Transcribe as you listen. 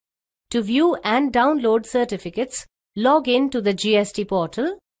To view and download certificates, log in to the GST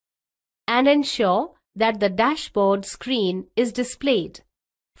portal and ensure that the dashboard screen is displayed.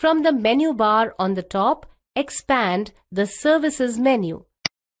 From the menu bar on the top, expand the Services menu.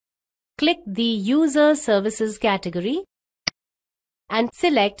 Click the User Services category and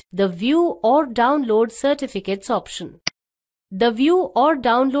select the View or Download Certificates option. The View or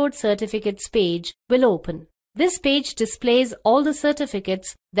Download Certificates page will open. This page displays all the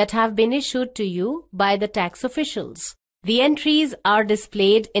certificates that have been issued to you by the tax officials. The entries are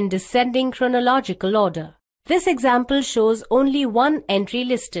displayed in descending chronological order. This example shows only one entry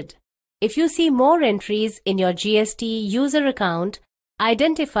listed. If you see more entries in your GST user account,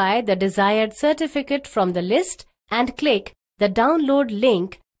 identify the desired certificate from the list and click the download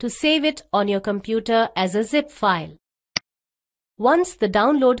link to save it on your computer as a zip file. Once the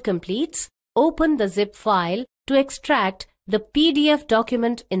download completes, open the zip file to extract the PDF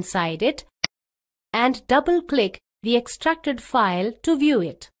document inside it and double-click the extracted file to view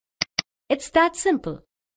it. It's that simple.